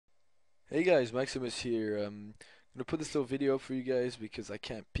Hey guys, Maximus here. I'm gonna put this little video up for you guys because I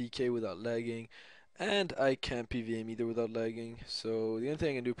can't PK without lagging, and I can't PVM either without lagging. So the only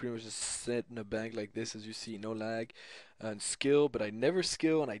thing I can do pretty much is sit in a bank like this, as you see, no lag, and skill. But I never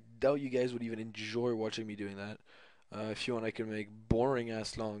skill, and I doubt you guys would even enjoy watching me doing that. If you want, I can make boring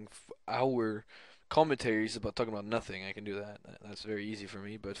ass long hour commentaries about talking about nothing. I can do that. That's very easy for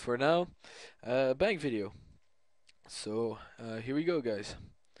me. But for now, bank video. So here we go, guys.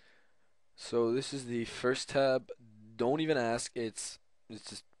 So this is the first tab. Don't even ask. It's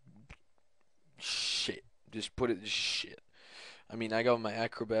just shit. Just put it shit. I mean, I got my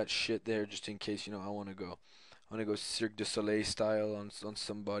acrobat shit there just in case I want to go. I want to go Cirque du Soleil style on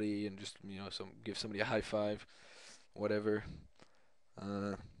somebody and just give somebody a high five, whatever.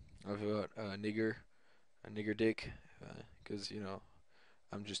 Uh, I've got a nigger dick, because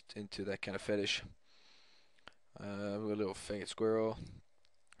I'm just into that kind of fetish. I've got a little faggot squirrel,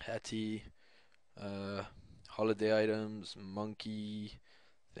 hattie, uh, holiday items, monkey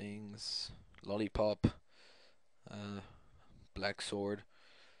things, lollipop, uh, black sword,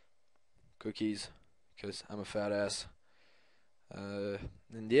 cookies, because I'm a fat ass. Uh,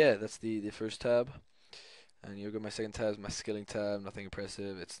 and yeah, that's the first tab. And you go my second tab is my skilling tab. Nothing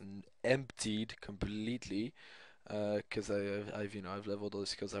impressive. It's emptied completely. Cause I've leveled all the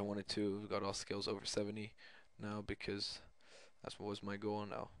skills I wanted to. I've got all skills over 70 now because that's what was my goal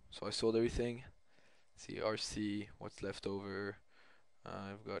now. So I sold everything. See RC, what's left over.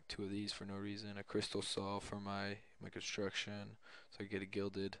 I've got two of these for no reason. A crystal saw for my construction, so I get it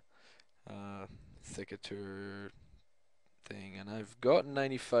gilded. Uh, Thicator thing, and I've got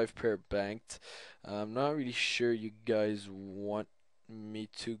 95 pair banked. I'm not really sure you guys want me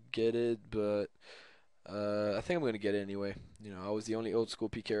to get it, but I think I'm gonna get it anyway. I was the only old school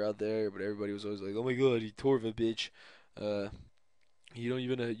PKer out there, but everybody was always like, "Oh my God, you Torva bitch! Uh, you don't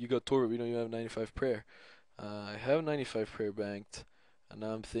even you got Torva, you don't even have 95 prayer." I have 95 prayer banked, and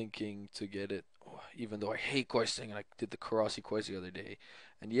now I'm thinking to get it, even though I hate questing, and I did the Karasi quest the other day.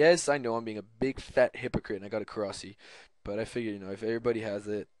 And yes, I know I'm being a big fat hypocrite, and I got a Karasi, but I figured, if everybody has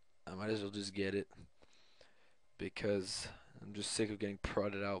it, I might as well just get it, because I'm just sick of getting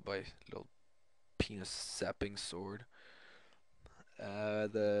prodded out by little penis sapping sword.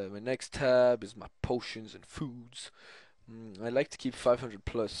 The my next tab is my potions and foods. I like to keep 500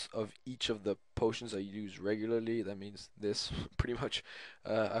 plus of each of the potions I use regularly. That means this, pretty much.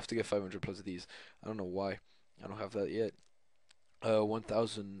 I have to get 500 plus of these. I don't know why. I don't have that yet.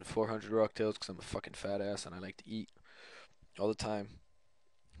 1,400 rocktails because I'm a fucking fat ass and I like to eat all the time.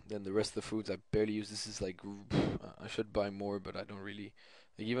 Then the rest of the foods I barely use. This is like, I should buy more, but I don't really.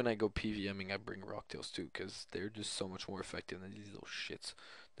 Like even I go PVMing, I bring rocktails too because they're just so much more effective than these little shits.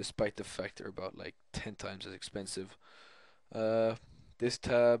 Despite the fact they're about like 10 times as expensive. Uh, this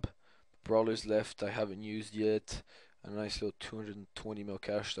tab, brawlers left I haven't used yet. A nice little 220 mil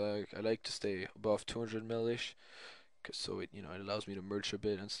cash tag. I like to stay above 200 mil ish, cause so it allows me to merch a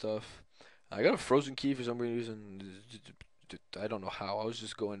bit and stuff. I got a frozen key for some reason. I don't know how. I was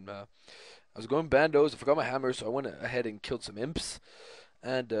just going. I was going bandos. I forgot my hammer, so I went ahead and killed some imps.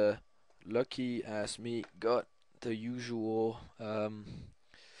 And lucky ass me got the usual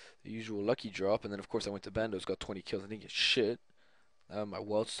lucky drop. And then of course I went to bandos, got 20 kills. I didn't get shit. My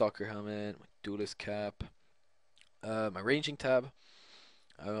Wild Stalker helmet, my Duelist cap, my Ranging tab.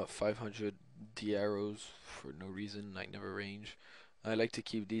 I got 500 D arrows for no reason. I never range. I like to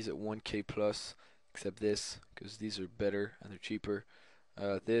keep these at 1k plus, except this, because these are better and they're cheaper.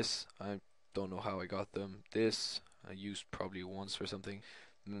 This, I don't know how I got them. This, I used probably once or something.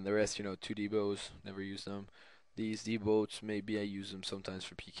 And then the rest, 2D bows, never use them. These D boats, maybe I use them sometimes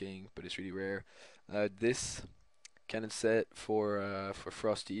for PKing, but it's really rare. This cannon set for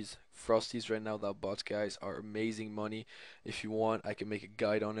Frosties. Frosties right now, that bots guys are amazing money. If you want, I can make a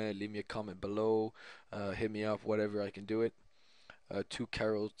guide on it. Leave me a comment below. Hit me up, whatever. I can do it. Two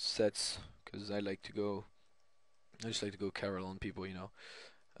Carol sets because I like to go. I just like to go Carol on people,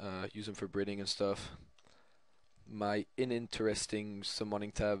 use them for breeding and stuff. My uninteresting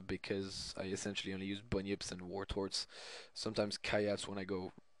summoning tab because I essentially only use bunyips and wartorts. Sometimes kayats when I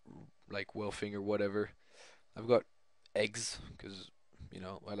go like Welfing or whatever. I've got eggs because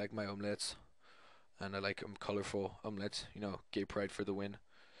I like my omelets and I like colorful omelets. Gay pride for the win.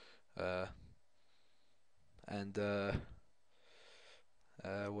 Uh, and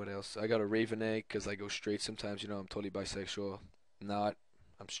what else? I got a raven egg because I go straight sometimes. I'm totally bisexual. Not.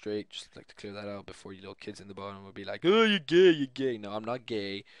 I'm straight. Just like to clear that out before you little kids in the bottom will be like, "Oh, you're gay, you're gay." No, I'm not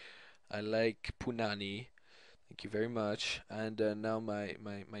gay. I like punani. Thank you very much. And now my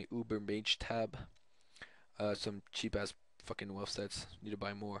Uber mage tab. Some cheap ass fucking wealth stats. Need to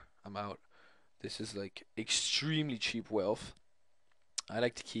buy more. I'm out. This is like extremely cheap wealth. I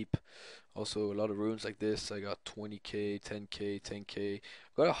like to keep also a lot of runes like this. I got 20k, 10k, 10k.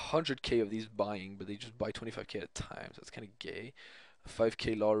 Got 100k of these buying, but they just buy 25k at a time, so it's kind of gay.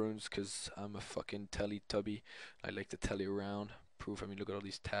 5k law runes because I'm a fucking Teletubby. I like to tally around. Proof. I mean, look at all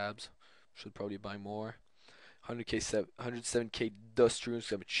these tabs. Should probably buy more. 100k, 107k dust runes.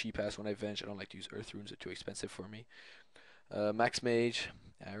 'Cause I'm a cheap ass when I venge. I don't like to use earth runes; they're too expensive for me. Max mage,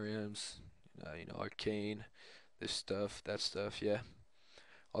 Ariums, arcane, this stuff, that stuff. Yeah,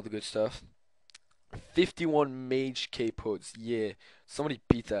 all the good stuff. 51 mage K pods. Yeah, somebody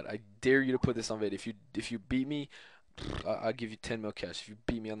beat that. I dare you to put this on vid. If you beat me, I'll give you 10 mil cash. If you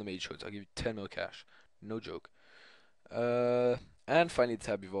beat me on the mage codes, I'll give you 10 mil cash. No joke. Uh, and finally the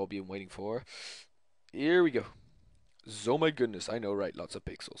tab you've all been waiting for. Here we go. Oh my goodness, I know, right? Lots of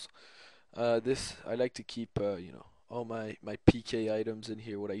pixels. This I like to keep, all my PK items in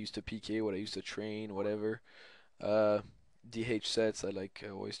here. What I used to PK, what I used to train, whatever. Uh, DH sets I like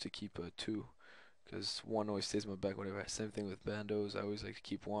always to keep two, because one always stays in my back. Whatever. Same thing with bandos. I always like to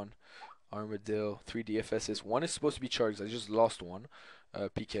keep one. Armadillo, 3 DFSs. One is supposed to be charged. I just lost one,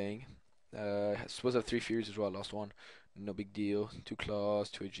 PKing. Supposed to have 3 Furies as well. I lost one. No big deal. 2 Claws,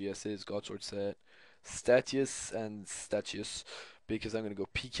 2 AGSs, Godsword set. Statius and Statius, because I'm going to go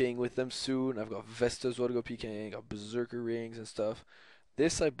PKing with them soon. I've got Vesta as well to go PKing. Got Berserker rings and stuff.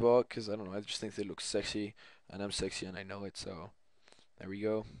 This I bought because, I don't know, I just think they look sexy. And I'm sexy and I know it, so there we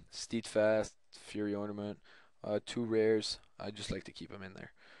go. Steed Fast, Fury Ornament, 2 rares. I just like to keep them in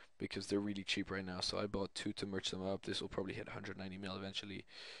there because they're really cheap right now. So I bought 2 to merch them up. This will probably hit 190 mil eventually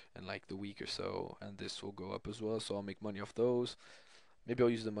in like the week or so, and this will go up as well. So I'll make money off those. Maybe I'll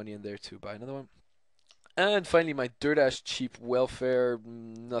use the money in there to buy another one. And finally, my dirt ass cheap welfare.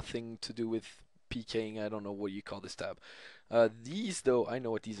 Nothing to do with PKing. I don't know what you call this tab. These though, I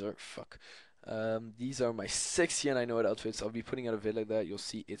know what these are. Fuck. These are my sexy and I know it outfits. I'll be putting out a vid like that. You'll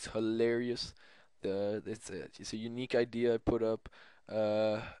see it's hilarious. It's a unique idea I put up,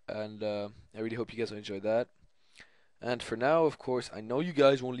 and I really hope you guys will enjoy that. And for now, of course, I know you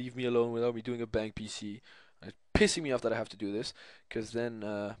guys won't leave me alone without me doing a bank PC. It's pissing me off that I have to do this, because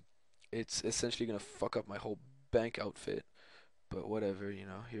then it's essentially gonna fuck up my whole bank outfit. But whatever,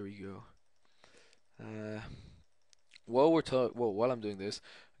 here we go. Uh, while I'm doing this,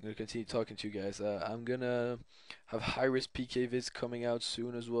 I'm gonna continue talking to you guys. I'm gonna have high risk PK vids coming out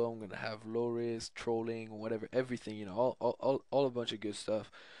soon as well. I'm gonna have low risk trolling, whatever, everything, all a bunch of good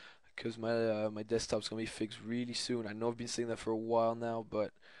stuff. Cause my desktop's gonna be fixed really soon. I know I've been saying that for a while now,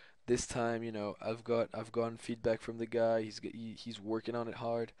 but this time, I've gotten feedback from the guy. He's working on it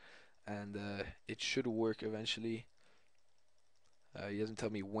hard, and it should work eventually. He doesn't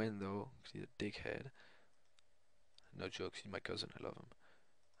tell me when though, 'cause he's a dickhead. No jokes, he's my cousin. I love him.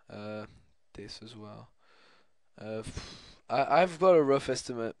 This as well. I've got a rough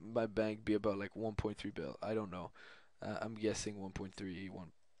estimate. My bank be about like 1.3 bil. I don't know. I'm guessing 1.3,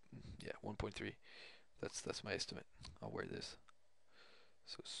 yeah, 1.3. That's my estimate. I'll wear this.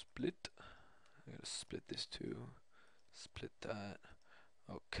 So split. I'm gonna split this too. Split that.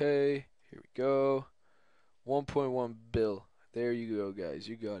 Okay, here we go. 1.1 bil. There you go, guys.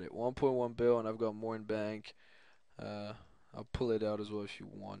 You got it. 1.1 bil, and I've got more in bank. I'll pull it out as well if you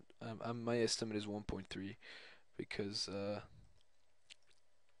want. My estimate is 1.3 because I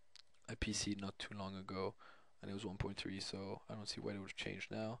PC'd not too long ago and it was 1.3, so I don't see why it would have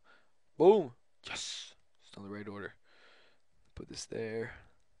changed now. Boom! Yes! It's on the right order. Put this there.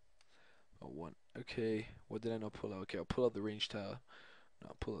 Oh, one. Okay, what did I not pull out? Okay, I'll pull out the range tab. No,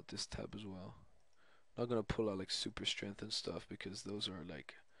 I'll pull out this tab as well. Not gonna pull out like super strength and stuff because those are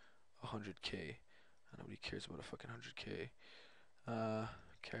like 100k. Nobody cares about a fucking 100k.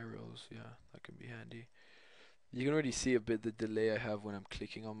 Carols, yeah, that can be handy. You can already see a bit the delay I have when I'm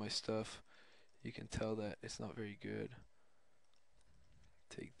clicking on my stuff. You can tell that it's not very good.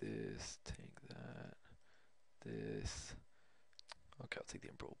 Take this, take that, this. Okay, I'll take the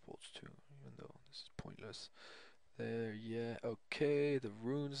Emerald Bolts too, even though this is pointless. There, yeah, okay, the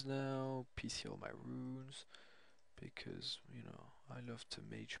runes now. PC all my runes, because, I love to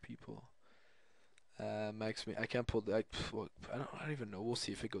mage people. Maximus, I can't pull the, I don't even know. We'll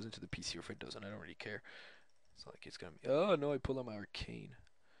see if it goes into the PC or if it doesn't. I don't really care. It's not like it's gonna be, oh no, I pulled out my arcane.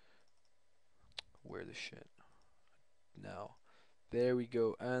 Where the shit? Now, there we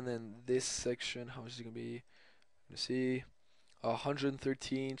go. And then this section, how much is it gonna be? Let's see,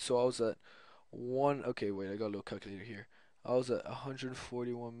 113. So I was at one. Okay, wait, I got a little calculator here. I was at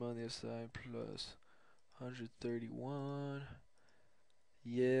 141 million side plus 131.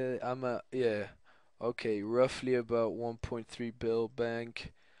 Yeah, I'm at, yeah. Okay, roughly about 1.3 bill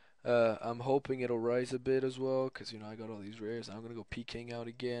bank. I'm hoping it'll rise a bit as well, cause I got all these rares. I'm gonna go PKing out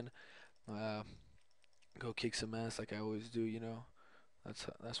again. Uh, Go kick some ass like I always do.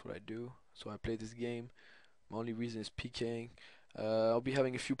 That's what I do. So I play this game. My only reason is PKing. I'll be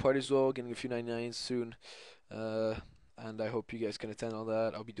having a few parties as well, getting a few 99s soon. Uh, and I hope you guys can attend all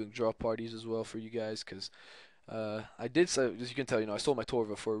that. I'll be doing drop parties as well for you guys, cause I did so as you can tell, I sold my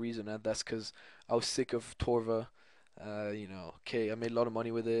Torva for a reason, and that's cause I was sick of Torva. Okay, I made a lot of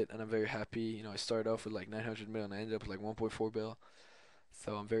money with it, and I'm very happy. I started off with like 900 million, I ended up with like 1.4 bill.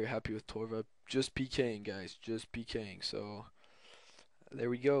 So I'm very happy with Torva. Just PKing, guys, just PKing. So there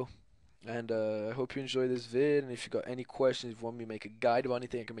we go. And I hope you enjoy this vid. And if you got any questions, if you want me to make a guide about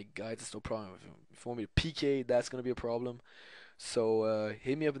anything, I can make guides. That's no problem. If you want me to PK, that's gonna be a problem. So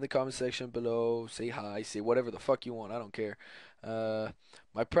hit me up in the comment section below. Say hi. Say whatever the fuck you want. I don't care. Uh,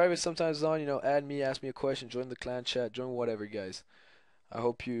 my private sometimes is on. Add me, ask me a question, join the clan chat, join whatever, guys. I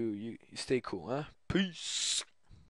hope you stay cool, huh? Peace.